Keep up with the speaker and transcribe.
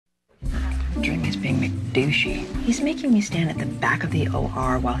McDreamy's being McDouchey. He's making me stand at the back of the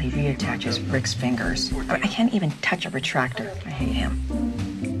OR while he reattaches Rick's fingers. I can't even touch a retractor. I hate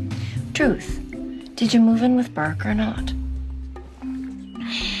him. Truth. Did you move in with Burke or not?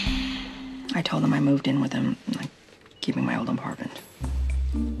 I told him I moved in with him, like keeping my old apartment.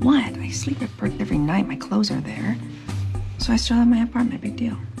 What? I sleep at Burke every night. My clothes are there. So I still have my apartment. Big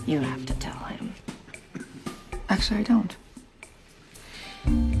deal. You have to tell him. Actually, I don't.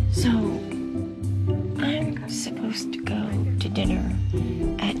 So, I'm supposed to go to dinner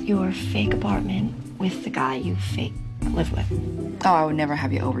at your fake apartment with the guy you fake live with. Oh, I would never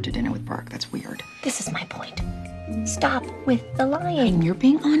have you over to dinner with Burke. That's weird. This is my point. Stop with the lying. And you're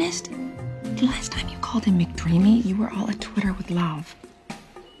being honest? The last time you called him McDreamy, you were all at Twitter with love.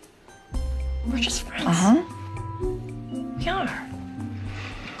 We're just friends. Uh-huh. We are.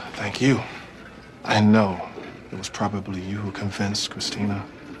 Thank you. I know it was probably you who convinced Cristina.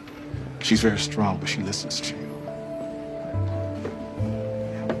 She's very strong, but she listens to you.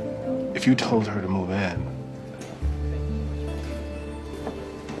 If you told her to move in...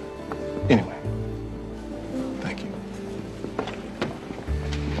 Anyway, thank you.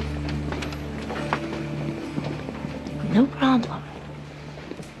 No problem.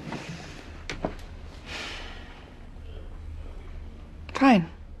 Fine.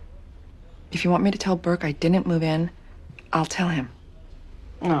 If you want me to tell Burke I didn't move in, I'll tell him.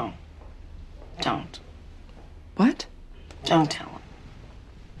 No. Don't. What? Don't tell him.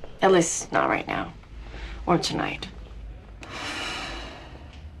 At least not right now. Or tonight.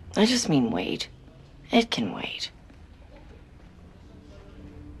 I just mean wait. It can wait.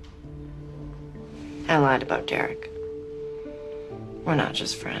 I lied about Derek. We're not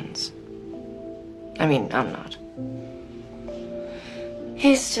just friends. I mean, I'm not.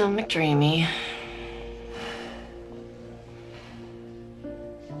 He's still McDreamy.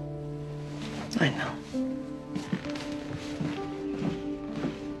 I know.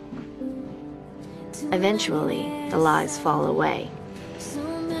 Eventually, the lies fall away.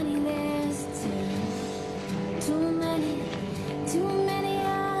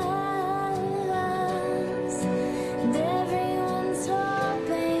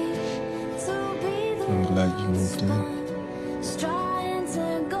 I'm glad you moved in.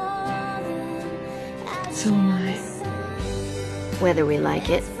 So am I. Whether we like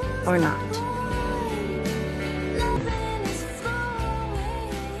it or not.